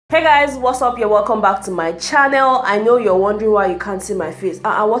Hey guys, what's up? You're welcome back to my channel. I know you're wondering why you can't see my face.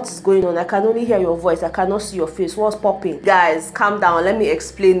 What is going on? I can only hear your voice. I cannot see your face. What's popping? Guys, calm down. Let me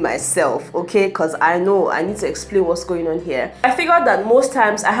explain myself, okay? Because I know I need to explain what's going on here. I figured that most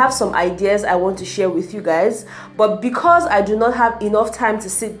times I have some ideas I want to share with you guys, but because I do not have enough time to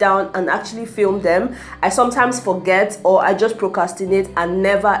sit down and actually film them, I sometimes forget or I just procrastinate and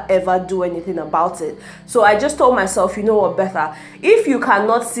never ever do anything about it. So I just told myself, you know what, Betha, if you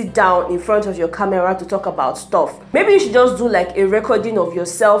cannot sit down in front of your camera to talk about stuff, maybe you should just do like a recording of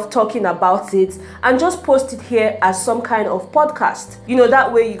yourself talking about it and just post it here as some kind of podcast. You know,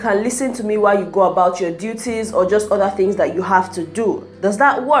 that way you can listen to me while you go about your duties or just other things that you have to do. Does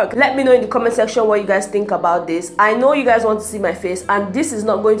that work? Let me know in the comment section what you guys think about this. I know you guys want to see my face, and this is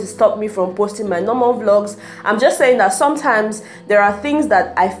not going to stop me from posting my normal vlogs. I'm just saying that sometimes there are things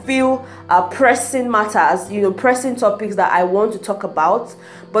that I feel are pressing matters, you know, pressing topics that I want to talk about.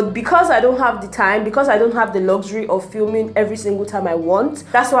 But because I don't have the time, because I don't have the luxury of filming every single time I want,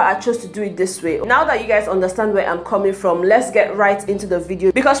 that's why I chose to do it this way. Now that you guys understand where I'm coming from, let's get right into the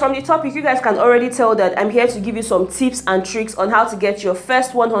video. Because from the topic, you guys can already tell that I'm here to give you some tips and tricks on how to get your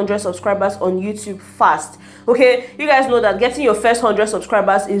first 100 subscribers on YouTube fast. Okay, you guys know that getting your first 100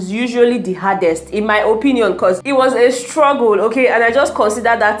 subscribers is usually the hardest, in my opinion, because it was a struggle, okay, and I just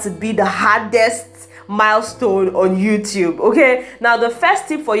consider that to be the hardest milestone on YouTube. Okay, now the first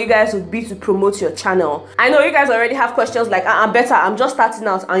tip for you guys would be to promote your channel. I know you guys already have questions like, I'm better, I'm just starting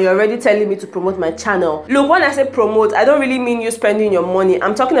out and you're already telling me to promote my channel. Look, when I say promote, I don't really mean you spending your money.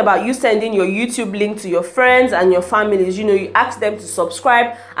 I'm talking about you sending your YouTube link to your friends and your families. You know, you ask them to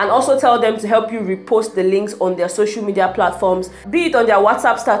subscribe and also tell them to help you repost the links on their social media platforms, be it on their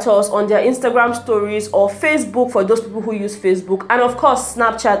WhatsApp status, on their Instagram stories, or Facebook for those people who use Facebook, and of course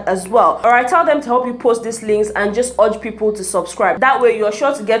Snapchat as well. All right, tell them to help you post these links and just urge people to subscribe. That way you're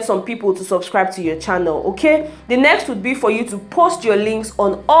sure to get some people to subscribe to your channel. Okay, the next would be for you to post your links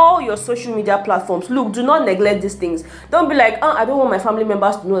on all your social media platforms. Look, do not neglect these things. Don't be like, I don't want my family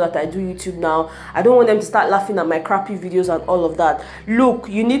members to know that I do YouTube now. I don't want them to start laughing at my crappy videos and all of that. Look,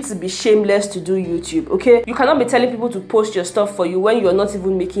 you need to be shameless to do YouTube. Okay, you cannot be telling people to post your stuff for you when you're not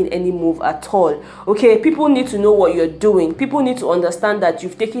even making any move at all. Okay, people need to know what you're doing. People need to understand that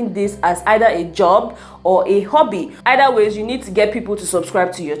you've taken this as either a job or a hobby. Either ways, you need to get people to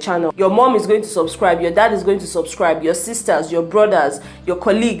subscribe to your channel. Your mom is going to subscribe, your dad is going to subscribe, your sisters, your brothers, your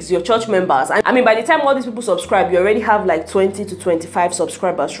colleagues, your church members. I mean, by the time all these people subscribe, you already have like 20 to 25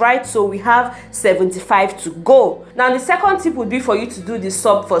 subscribers, right? So we have 75 to go. Now the second tip would be for you to do the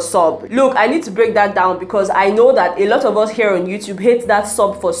sub for sub. Look, I need to break that down because I know that a lot of us here on YouTube hate that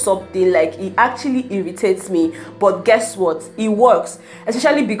sub for sub thing. Like, it actually irritates me, but guess what, it works,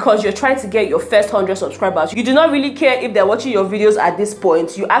 especially because you're trying to get your first 100 subscribers. You do not really care if they're watching your videos at this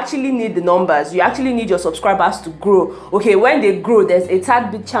point. You actually need the numbers. You actually need your subscribers to grow. Okay, when they grow, there's a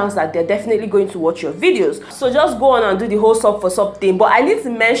tad big chance that they're definitely going to watch your videos. So just go on and do the whole sub for sub thing. But I need to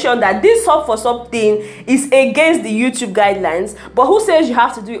mention that this sub for sub thing is against the YouTube guidelines. But who says you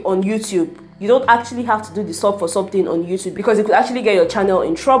have to do it on YouTube? You don't actually have to do the sub for something on YouTube because it could actually get your channel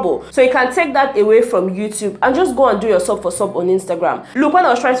in trouble. So you can take that away from YouTube and just go and do your sub for sub on Instagram. Look, when I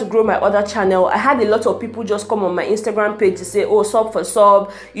was trying to grow my other channel, I had a lot of people just come on my Instagram page to say, oh, sub for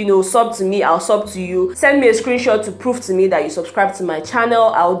sub, you know, sub to me, I'll sub to you. Send me a screenshot to prove to me that you subscribe to my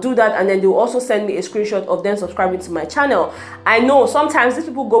channel. I'll do that, and then they'll also send me a screenshot of them subscribing to my channel. I know sometimes these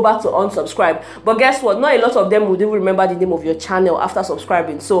people go back to unsubscribe, but guess what? Not a lot of them would even remember the name of your channel after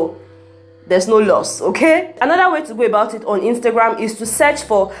subscribing. So there's no loss. Okay, another way to go about it on Instagram is to search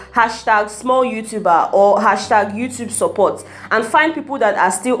for hashtag small YouTuber or hashtag YouTube support and find people that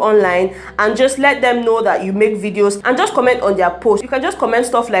are still online and just let them know that you make videos and just comment on their post. You can just comment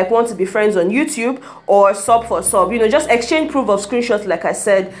stuff like want to be friends on YouTube or sub for sub, you know, just exchange proof of screenshots like I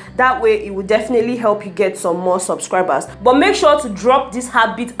said. That way it will definitely help you get some more subscribers. But make sure to drop this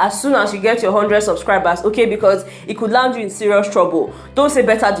habit as soon as you get your 100 subscribers, okay, because it could land you in serious trouble. Don't say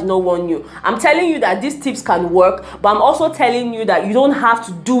Betha did not warn you. I'm telling you that these tips can work, but I'm also telling you that you don't have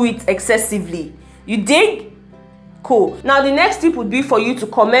to do it excessively. You dig? Cool. Now the next tip would be for you to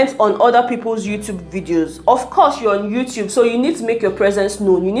comment on other people's YouTube videos. Of course, you're on YouTube, so you need to make your presence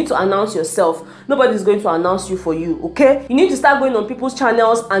known. You need to announce yourself. Nobody's going to announce you for you, okay? You need to start going on people's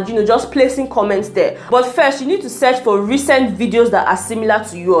channels and, you know, just placing comments there. But first, you need to search for recent videos that are similar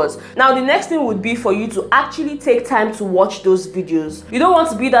to yours. Now the next thing would be for you to actually take time to watch those videos. You don't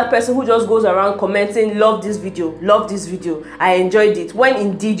want to be that person who just goes around commenting, love this video, I enjoyed it, when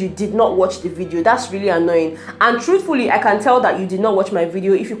indeed you did not watch the video. That's really annoying. And truthfully, I can tell that you did not watch my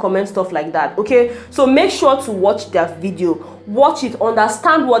video if you comment stuff like that, okay? So make sure to watch their video. watch it,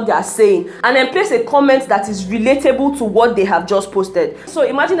 understand what they are saying, and then place a comment that is relatable to what they have just posted. So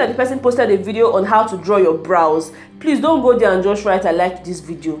imagine that the person posted a video on how to draw your brows. Please don't go there and just write I like this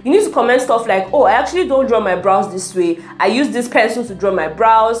video. You need to comment stuff like, oh, I actually don't draw my brows this way, I use this pencil to draw my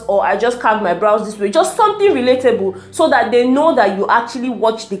brows, or I just carve my brows this way. Just something relatable so that they know that you actually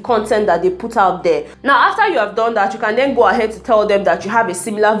watch the content that they put out there. Now after you have done that, you can then go ahead to tell them that you have a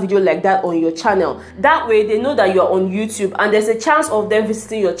similar video like that on your channel. That way they know that you're on YouTube, and there's a chance of them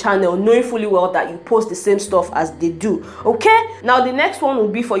visiting your channel knowing fully well that you post the same stuff as they do. Okay, now the next one will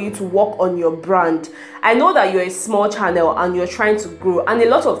be for you to work on your brand. I know that you're a small channel and you're trying to grow, and a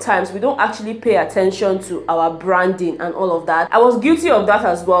lot of times we don't actually pay attention to our branding and all of that. I was guilty of that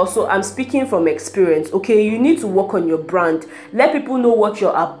as well, so I'm speaking from experience. Okay, you need to work on your brand. Let people know what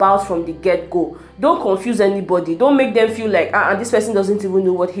you're about from the get-go. Don't confuse anybody. Don't make them feel like this person doesn't even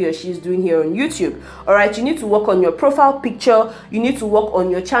know what he or she is doing here on YouTube. All right, you need to work on your profile picture. You need to work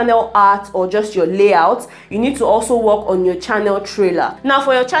on your channel art or just your layout. You need to also work on your channel trailer. Now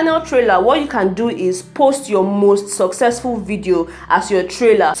for your channel trailer, what you can do is post your most successful video as your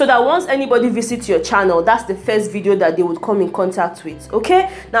trailer, so that once anybody visits your channel, that's the first video that they would come in contact with.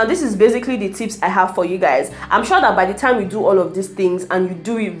 Okay, now this is basically the tips I have for you guys. I'm sure that by the time you do all of these things and you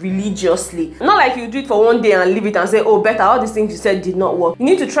do it religiously, not like you do it for one day and leave it and say, oh, better, all these things you said did not work. You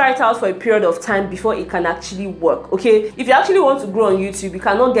need to try it out for a period of time before it can actually work. Okay, if you actually want to grow on YouTube, you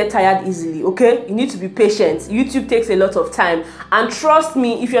cannot get tired easily. Okay, you need to be patient. YouTube takes a lot of time, and trust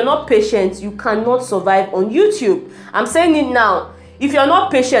me, if you're not patient, you cannot survive on YouTube. I'm saying it now. If you're not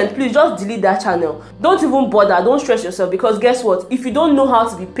patient, please just delete that channel. Don't even bother. Don't stress yourself, because guess what? If you don't know how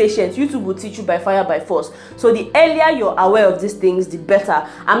to be patient, YouTube will teach you by fire by force. So the earlier you're aware of these things, the better.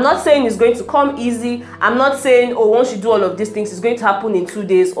 I'm not saying it's going to come easy. I'm not saying, oh, once you do all of these things, it's going to happen in 2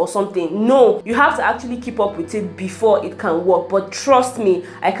 days or something. No, you have to actually keep up with it before it can work. But trust me,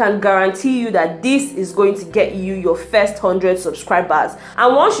 I can guarantee you that this is going to get you your first 100 subscribers.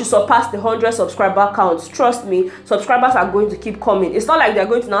 And once you surpass the 100 subscriber count, trust me, subscribers are going to keep coming. It's not like they're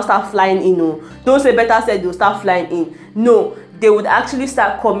going to now start flying in. No. Don't say Betha said they'll start flying in. No, they would actually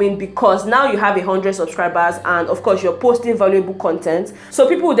start coming, because now you have 100 subscribers, and of course you're posting valuable content, so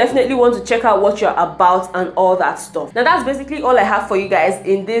people will definitely want to check out what you're about and all that stuff. Now that's basically all I have for you guys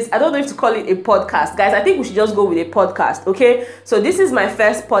in this, I don't know if to call it a podcast, guys. I think we should just go with a podcast. Okay, so this is my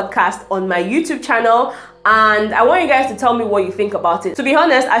first podcast on my YouTube channel, and I want you guys to tell me what you think about it. To be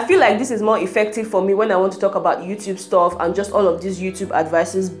honest, I feel like this is more effective for me when I want to talk about YouTube stuff and just all of these YouTube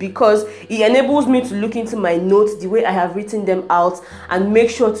advices, because it enables me to look into my notes the way I have written them out and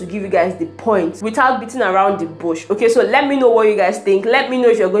make sure to give you guys the points without beating around the bush. Okay, so let me know what you guys think. Let me know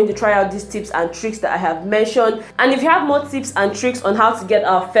if you're going to try out these tips and tricks that I have mentioned, and if you have more tips and tricks on how to get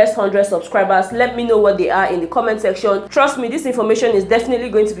our first 100 subscribers, let me know what they are in the comment section. Trust me, this information is definitely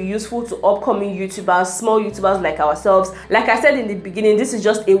going to be useful to upcoming YouTubers, small YouTubers like ourselves. Like I said in the beginning, this is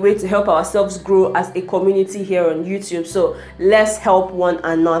just a way to help ourselves grow as a community here on YouTube. So let's help one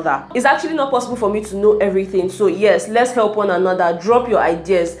another. It's actually not possible for me to know everything, so yes, let's help one another. Drop your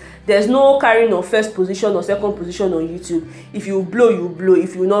ideas. There's no carrying on first position or second position on YouTube. If you blow, you blow.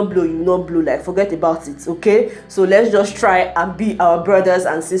 If you not blow, you not blow. Like, forget about it. Okay, so let's just try and be our brothers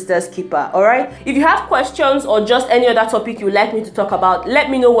and sisters keeper. All right, if you have questions or just any other topic you'd like me to talk about, let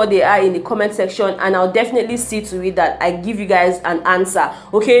me know what they are in the comment section, and I'll definitely see to it that I give you guys an answer.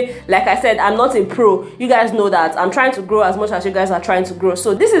 Okay, like I said, I'm not a pro. You guys know that. I'm trying to grow as much as you guys are trying to grow.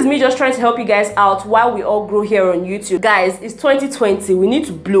 So this is me just trying to help you guys out while we all grow here on YouTube. Guys, it's 2020. We need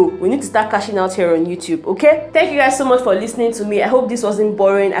to blow. We need to start cashing out here on YouTube. Okay, thank you guys so much for listening to me. I hope this wasn't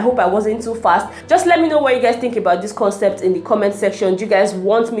boring. I hope I wasn't too fast. Just let me know what you guys think about this concept in the comment section. Do you guys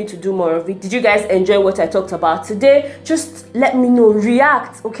want me to do more of it? Did you guys enjoy what I talked about today? Just let me know.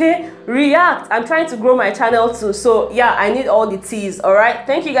 React. Okay, react. I'm trying to grow my channel too, so yeah, I need all the teas. All right,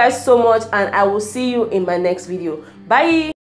 thank you guys so much, and I will see you in my next video. Bye.